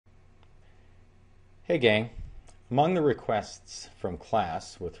Hey gang, among the requests from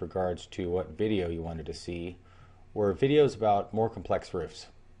class with regards to what video you wanted to see were videos about more complex roofs.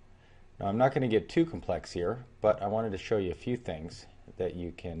 Now I'm not going to get too complex here, but I wanted to show you a few things that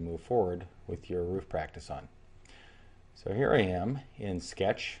you can move forward with your roof practice on. So here I am in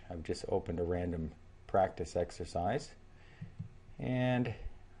Sketch. I've just opened a random practice exercise, and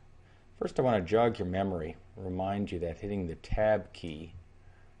first I want to jog your memory, remind you that hitting the Tab key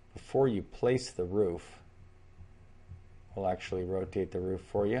before you place the roof will actually rotate the roof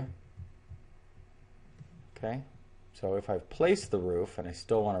for you. Okay, so if I've placed the roof and I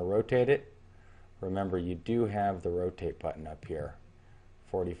still want to rotate it, remember you do have the rotate button up here,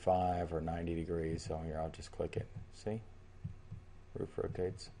 45 or 90 degrees. So here, I'll just click it. See? Roof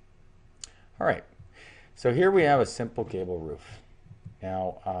rotates. Alright, so here we have a simple gable roof.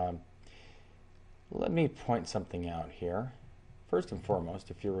 Now, let me point something out here. First and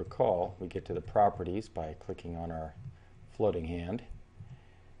foremost, if you recall, we get to the properties by clicking on our floating hand,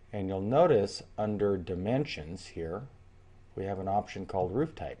 and you'll notice under dimensions here we have an option called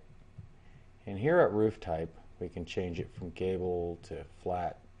roof type, and here at roof type we can change it from gable to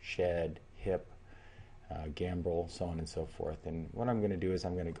flat, shed, hip, gambrel, so on and so forth. And what I'm going to do is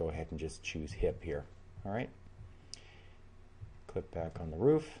I'm going to go ahead and just choose hip here. Alright, click back on the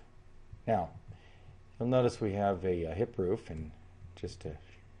roof. Now you'll notice we have a hip roof, and just to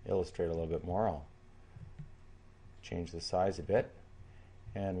illustrate a little bit more, I'll change the size a bit,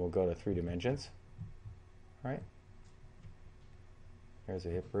 and we'll go to 3 dimensions. All right, there's a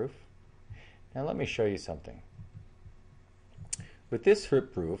hip roof. Now let me show you something. With this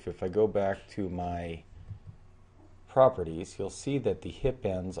hip roof, if I go back to my properties, you'll see that the hip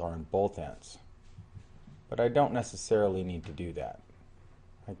ends are on both ends, but I don't necessarily need to do that.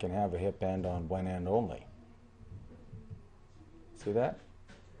 I can have a hip end on one end only. See that?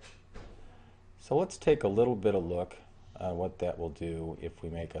 So let's take a little bit of look at what that will do if we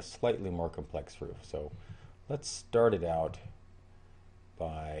make a slightly more complex roof. So let's start it out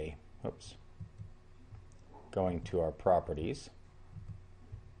by going to our properties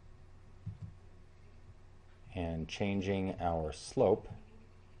and changing our slope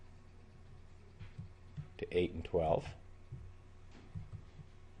to 8 and 12.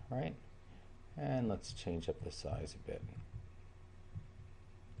 Right? And let's change up the size a bit.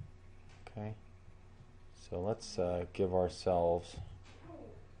 Okay, so let's give ourselves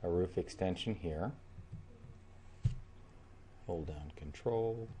a roof extension here. Hold down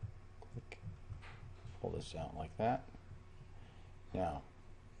Control, click, pull this out like that. Now,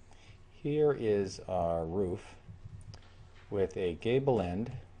 here is our roof with a gable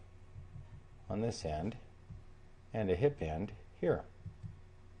end on this end and a hip end here.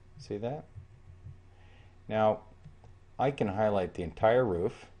 See that? Now, I can highlight the entire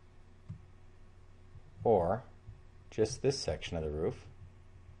roof, or just this section of the roof.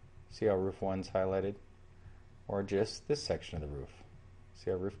 See how roof 1's highlighted? Or just this section of the roof.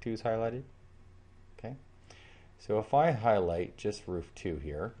 See how roof 2's highlighted? Okay. So if I highlight just roof 2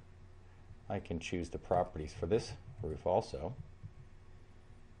 here, I can choose the properties for this roof also,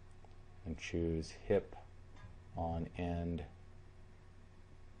 and choose hip on end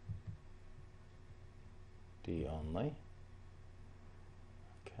D only.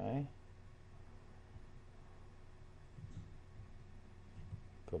 Okay.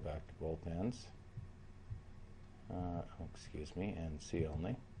 Go back to both ends. And C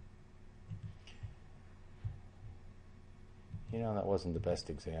only. You know, that wasn't the best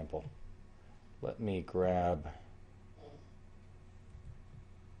example. Let me grab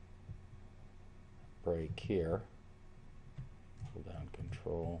break here. Hold down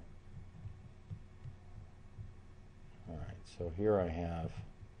Control. Alright, so here I have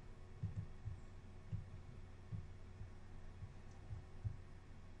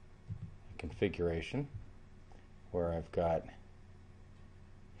configuration where I've got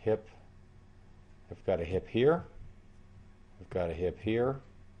hip, I've got a hip here, I've got a hip here,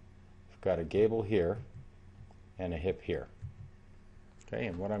 I've got a gable here, and a hip here. Okay,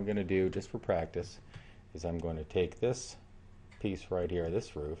 and what I'm going to do just for practice is I'm going to take this piece right here,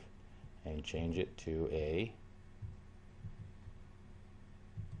 this roof, and change it to a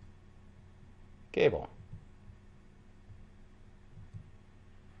gable.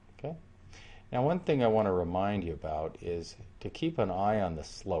 Okay. Now one thing I want to remind you about is to keep an eye on the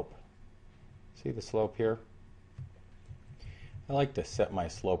slope. See the slope here? I like to set my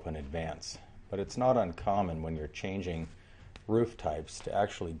slope in advance, but it's not uncommon when you're changing roof types to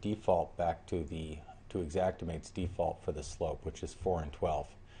actually default back to Xactimate's default for the slope, which is 4 and 12.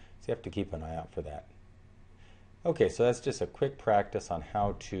 So you have to keep an eye out for that. Okay, so that's just a quick practice on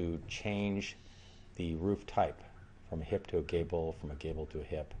how to change the roof type from a hip to a gable, from a gable to a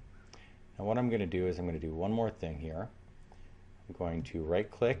hip. Now what I'm going to do is I'm going to do one more thing here. I'm going to right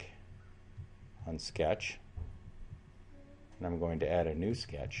click on sketch, and I'm going to add a new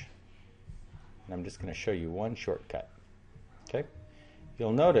sketch, and I'm just going to show you one shortcut. Okay?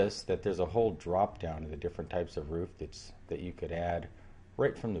 You'll notice that there's a whole drop down of the different types of roof that you could add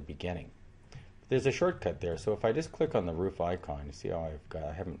right from the beginning. There's a shortcut there, so if I just click on the roof icon, you see how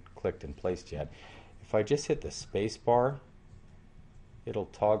I haven't clicked and placed yet. If I just hit the space bar, it'll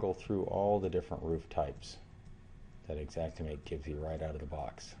toggle through all the different roof types that Xactimate gives you right out of the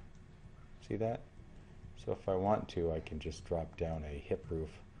box. See that? So if I want to, I can just drop down a hip roof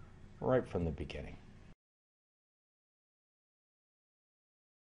right from the beginning.